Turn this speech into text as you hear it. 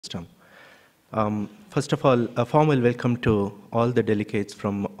system. First of all, a formal welcome to all the delegates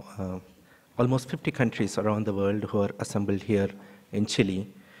from almost 50 countries around the world who are assembled here in Chile.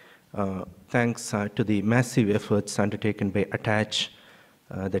 Thanks to the massive efforts undertaken by Attach,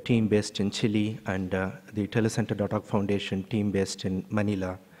 the team based in Chile, and the Telecentres Foundation team based in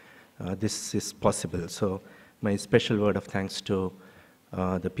Manila, this is possible. So my special word of thanks to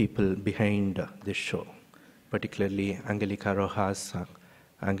the people behind this show, particularly Angelica Rojas,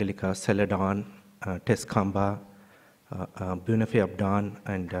 Angelica Celadon, Tess Kamba, Bunafe Abdan,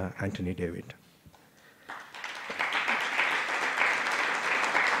 and Anthony David.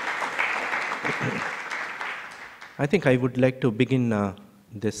 I think I would like to begin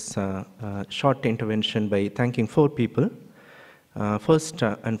this short intervention by thanking 4 people. First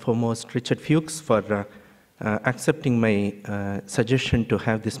and foremost, Richard Fuchs for accepting my suggestion to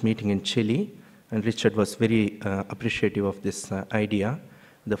have this meeting in Chile, and Richard was very appreciative of this idea.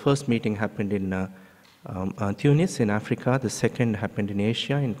 The first meeting happened in Tunis in Africa, the second happened in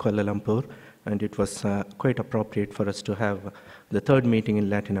Asia in Kuala Lumpur, and it was quite appropriate for us to have the third meeting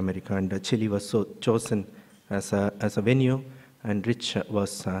in Latin America, and Chile was so chosen as a venue, and Rich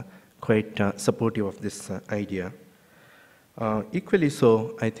was quite supportive of this idea. Equally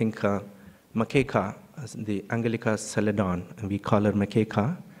so, I think Makeka, the Angelica Celadon, we call her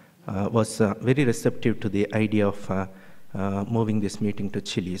Makeka, was very receptive to the idea of moving this meeting to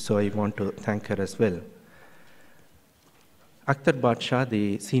Chile, so I want to thank her as well. Akhtar Badsha,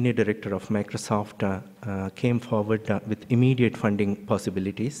 the Senior Director of Microsoft, came forward with immediate funding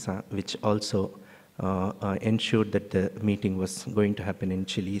possibilities, which also ensured that the meeting was going to happen in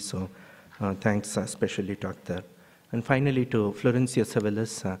Chile, so thanks especially to Akhtar. And finally to Florencia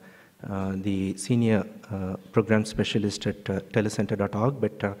Savelas, the Senior Program Specialist at Telecentres.org,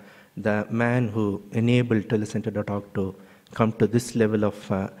 but the man who enabled Telecentres.org to come to this level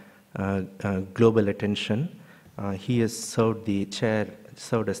of global attention. He has served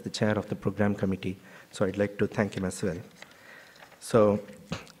as the chair of the program committee, so I'd like to thank him as well. So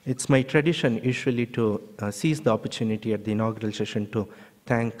it's my tradition usually to seize the opportunity at the inaugural session to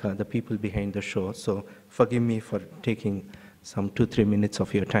thank the people behind the show, so forgive me for taking some 2-3 minutes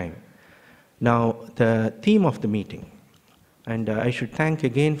of your time. Now, the theme of the meeting, and I should thank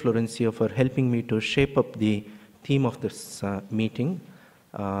again Florencia for helping me to shape up the theme of this meeting,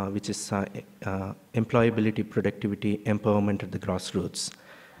 which is employability, productivity, empowerment at the grassroots.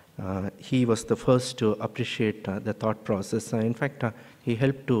 He was the first to appreciate the thought process. In fact, he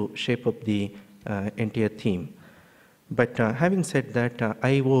helped to shape up the entire theme. But having said that,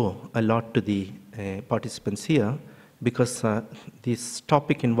 I owe a lot to the participants here, because this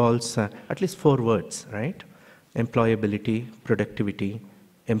topic involves at least 4 words, right? Employability, productivity,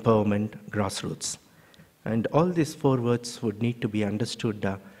 empowerment, grassroots. And all these 4 words would need to be understood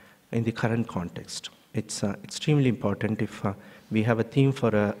in the current context. It's extremely important. If we have a theme for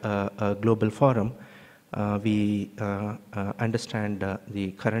a global forum, we understand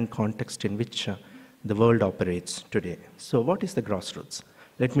the current context in which the world operates today. So what is the grassroots?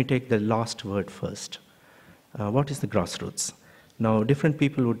 Let me take the last word first. What is the grassroots? Now, different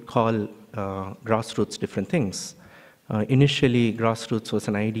people would call grassroots different things. Initially, grassroots was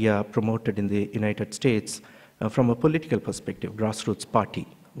an idea promoted in the United States from a political perspective, grassroots party,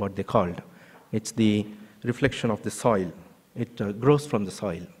 what they called. It's the reflection of the soil. It grows from the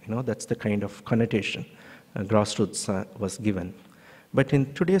soil. That's the kind of connotation grassroots was given. But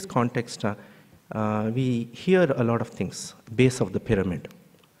in today's context, we hear a lot of things. Base of the pyramid.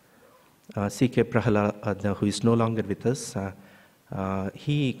 C.K. Prahalad, who is no longer with us,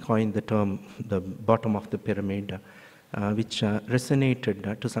 he coined the term the bottom of the pyramid, which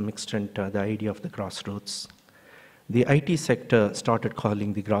resonated to some extent the idea of the grassroots. The IT sector started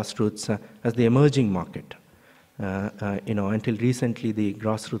calling the grassroots as the emerging market. Until recently, the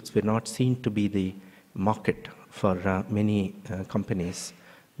grassroots were not seen to be the market for many companies.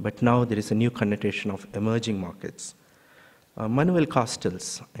 But now there is a new connotation of emerging markets. Manuel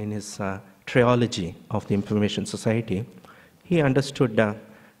Castells, in his trilogy of the Information Society, he understood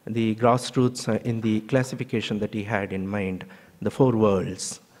the grassroots in the classification that he had in mind, the 4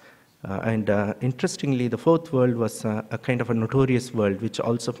 worlds. Interestingly, the 4th world was a kind of a notorious world which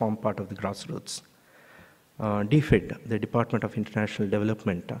also formed part of the grassroots. DFID, the Department of International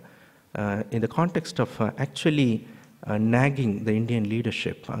Development, in the context of actually nagging the Indian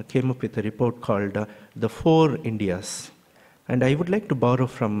leadership, came up with a report called The 4 Indias. And I would like to borrow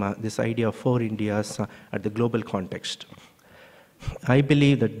from this idea of 4 Indias at the global context. I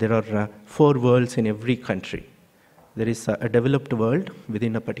believe that there are 4 worlds in every country. There is a developed world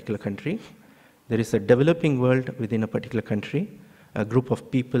within a particular country. There is a developing world within a particular country, a group of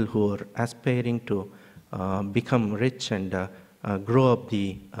people who are aspiring to become rich and grow up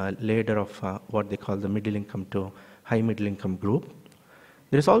the ladder of what they call the middle income to high middle income group.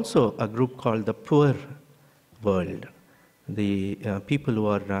 There is also a group called the poor world, the people who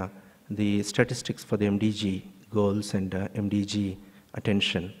are the statistics for the MDG goals and MDG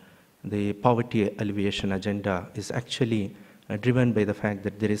attention. The poverty alleviation agenda is actually driven by the fact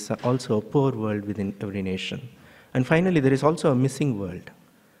that there is also a poor world within every nation. And finally, there is also a missing world.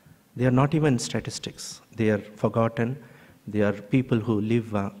 They are not even statistics. They are forgotten. They are people who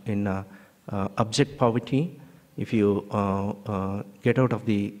live in abject poverty. If you get out of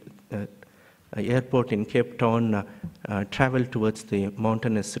the airport in Cape Town, travel towards the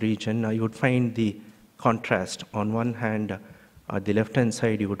mountainous region, you would find the contrast. On one hand, at the left-hand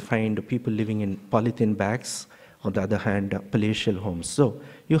side, you would find people living in polythene bags. On the other hand, palatial homes. So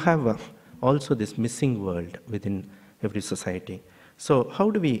you have also this missing world within every society. So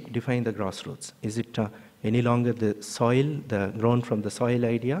how do we define the grassroots? Is it any longer the soil, the grown from the soil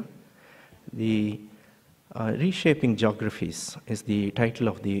idea? The Reshaping Geographies is the title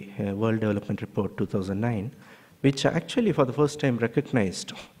of the World Development Report 2009, which actually for the first time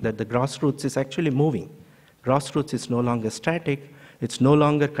recognized that the grassroots is actually moving. Grassroots is no longer static. It's no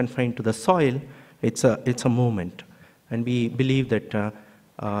longer confined to the soil. It's a movement. And we believe that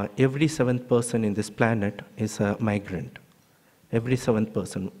every seventh person in this planet is a migrant. Every seventh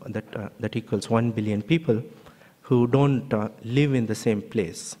person, that equals 1 billion people who don't live in the same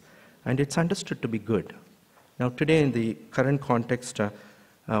place. And it's understood to be good. Now today in the current context,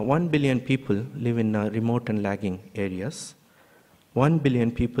 1 billion people live in remote and lagging areas. 1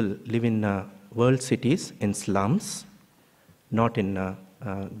 billion people live in world cities, in slums, not in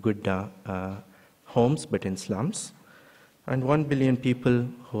good homes, but in slums. And 1 billion people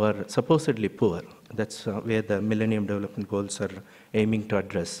who are supposedly poor. That's where the Millennium Development Goals are aiming to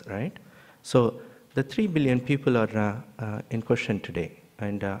address, right? So the 3 billion people are in question today.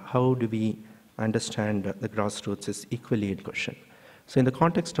 And how do we understand the grassroots is equally in question. So in the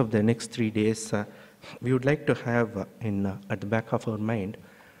context of the next 3 days, we would like to have at the back of our mind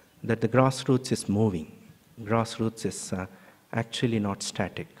that the grassroots is moving. Grassroots is actually not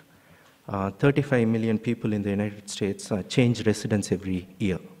static. 35 million people in the United States change residence every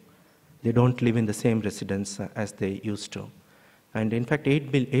year. They don't live in the same residence as they used to. And in fact,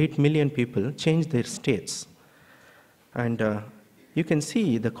 8 million people change their states. And you can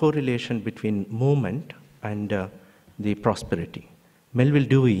see the correlation between movement and the prosperity. Melville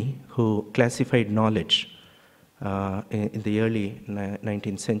Dewey, who classified knowledge in the early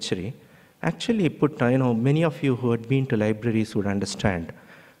 19th century, actually put, many of you who had been to libraries would understand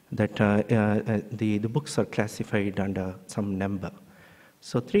that the books are classified under some number.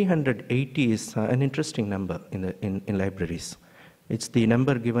 So 380 is an interesting number in libraries. It's the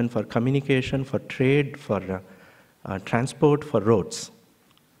number given for communication, for trade, for transport, for roads.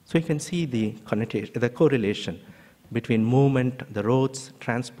 So you can see the correlation between movement, the roads,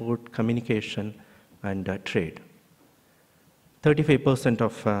 transport, communication, and trade. 35%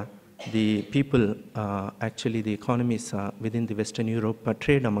 of the people, actually the economies within the Western Europe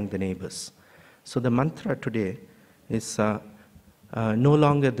trade among the neighbors. So the mantra today is no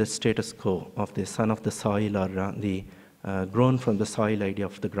longer the status quo of the son of the soil or the grown from the soil idea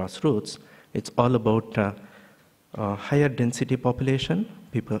of the grassroots. It's all about higher density population.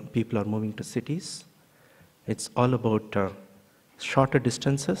 People are moving to cities. It's all about shorter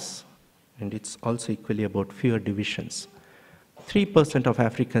distances, and it's also equally about fewer divisions. 3% of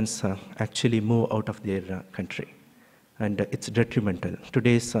Africans actually move out of their country, and it's detrimental.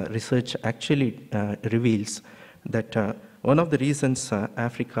 Today's research actually reveals that one of the reasons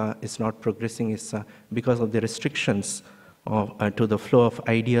Africa is not progressing is because of the restrictions to the flow of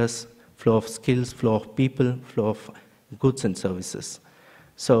ideas, flow of skills, flow of people, flow of goods and services.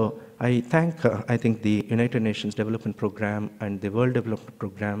 So I think the United Nations Development Program and the World Development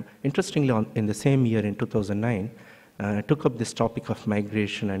Program, interestingly in the same year in 2009, took up this topic of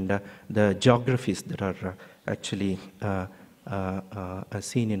migration and the geographies that are actually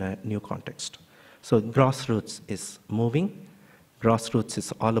seen in a new context. So grassroots is moving. Grassroots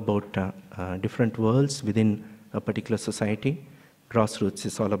is all about different worlds within a particular society. Grassroots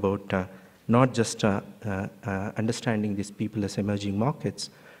is all about not just understanding these people as emerging markets,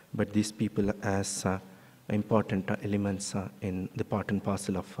 but these people as important elements in the part and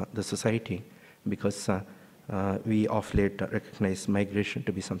parcel of the society, because we of late recognize migration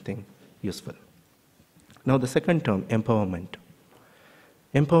to be something useful. Now the second term, empowerment.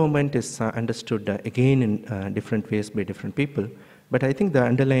 Empowerment is understood again in different ways by different people, but I think the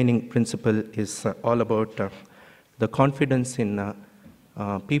underlying principle is all about the confidence in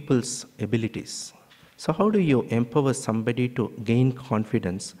people's abilities. So how do you empower somebody to gain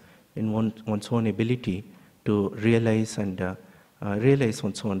confidence in one's own ability to realize and realize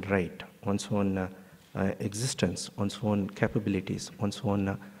one's own right, one's own existence, one's own capabilities, one's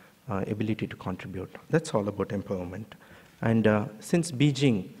own ability to contribute? That's all about empowerment. And since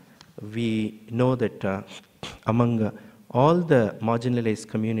Beijing, we know that among all the marginalized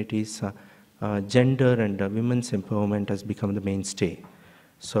communities, gender and women's empowerment has become the mainstay.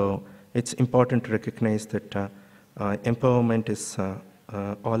 So it's important to recognize that empowerment is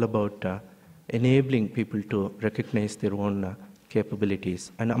all about enabling people to recognize their own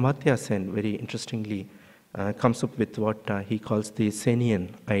capabilities. And Amartya Sen, very interestingly, comes up with what he calls the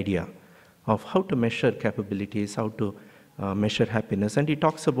Senian idea of how to measure capabilities, how to measure happiness. And he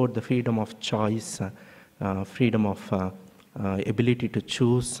talks about the freedom of choice, freedom of ability to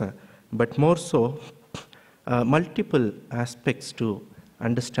choose, but more so, multiple aspects to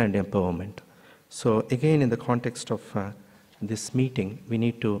understand empowerment. So again, in the context of this meeting, we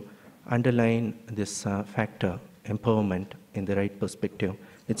need to underline this factor, empowerment, in the right perspective.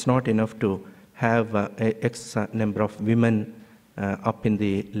 It's not enough to have X number of women up in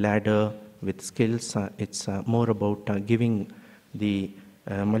the ladder with skills. It's more about giving the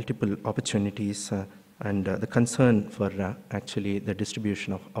multiple opportunities and the concern for actually the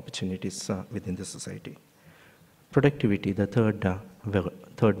distribution of opportunities within the society. Productivity, the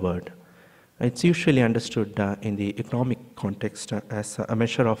third word. It's usually understood in the economic context as a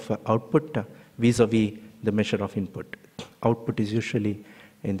measure of output vis-a-vis the measure of input. Output is usually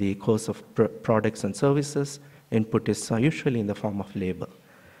in the course of products and services. Input is usually in the form of labor.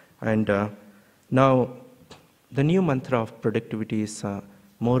 And now, the new mantra of productivity is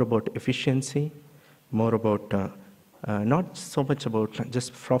more about efficiency, more about not so much about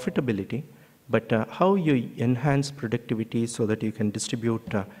just profitability, but how you enhance productivity so that you can distribute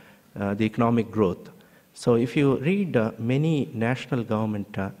the economic growth. So if you read many national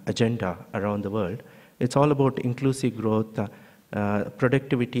government agenda around the world, it's all about inclusive growth,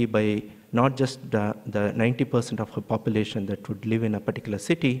 productivity by not just the 90% of a population that would live in a particular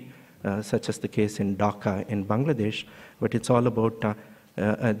city, such as the case in Dhaka in Bangladesh, but it's all about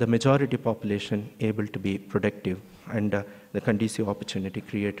the majority population able to be productive and the conducive opportunity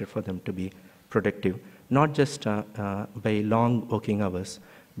created for them to be productive, not just by long working hours,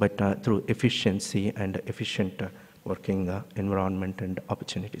 but through efficiency and efficient working environment and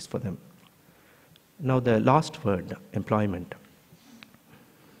opportunities for them. Now the last word, employment.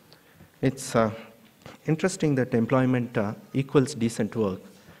 It's interesting that employment equals decent work,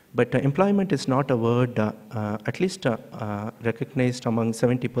 but employment is not a word at least recognized among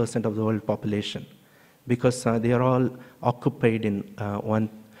 70% of the world population, because they are all occupied in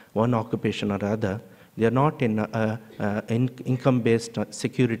one occupation or other. They are not in income-based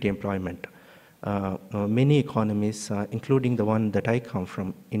security employment. Many economies, including the one that I come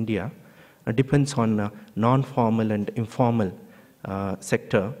from, India, depends on non-formal and informal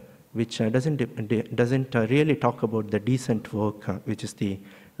sector, which doesn't really talk about the decent work, which is the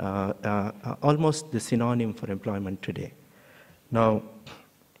almost the synonym for employment today. Now,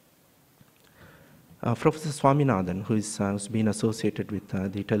 Professor Swaminathan, who's been associated with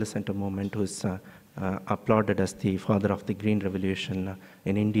the Telecentre movement, who's applauded as the father of the Green Revolution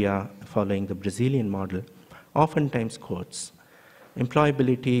in India, following the Brazilian model, oftentimes quotes,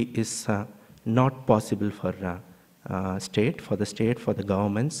 employability is not possible for the state, for the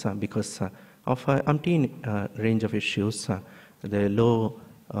governments, because of an umpteen range of issues, the low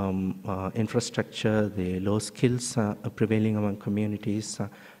infrastructure, the low skills prevailing among communities,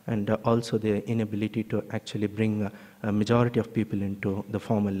 and also the inability to actually bring a majority of people into the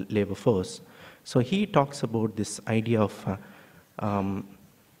formal labor force. So he talks about this idea of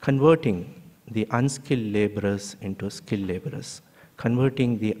converting the unskilled laborers into skilled laborers,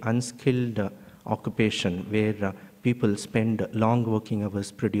 converting the unskilled occupation where people spend long working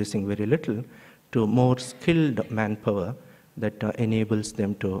hours producing very little to more skilled manpower that enables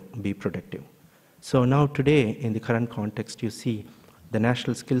them to be productive. So now today, in the current context, you see the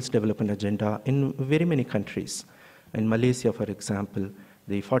National Skills Development Agenda in very many countries. In Malaysia, for example,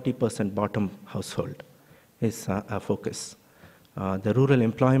 the 40% bottom household is a focus. The rural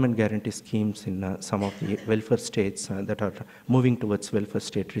employment guarantee schemes in some of the welfare states that are moving towards welfare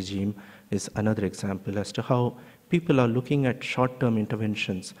state regime is another example as to how people are looking at short-term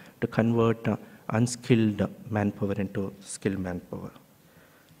interventions to convert unskilled manpower into skilled manpower.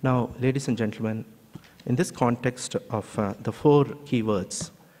 Now, ladies and gentlemen, in this context of the four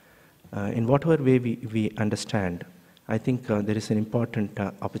keywords, in whatever way we understand, I think there is an important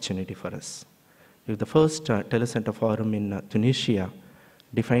opportunity for us. If the first Telecenter Forum in Tunisia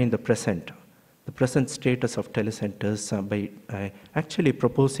defined the present status of telecentres by actually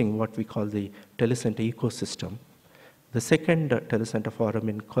proposing what we call the telecenter ecosystem, the second Telecenter Forum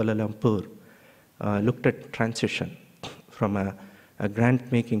in Kuala Lumpur looked at transition from a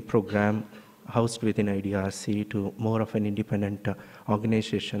grant-making program housed within IDRC to more of an independent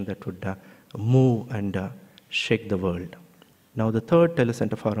organization that would move and shake the world. Now the third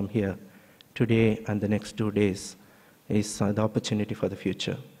Telecenter Forum here, today and the next 2 days, is the opportunity for the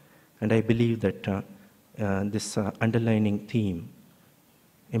future. And I believe that this underlining theme,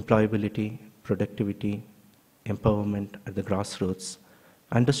 employability, productivity, empowerment at the grassroots,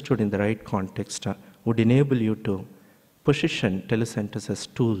 understood in the right context, would enable you to position telecentres as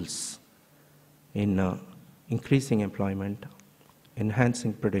tools in increasing employment,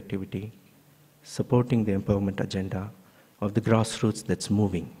 enhancing productivity, supporting the empowerment agenda of the grassroots that's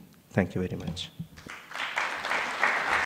moving. Thank you very much.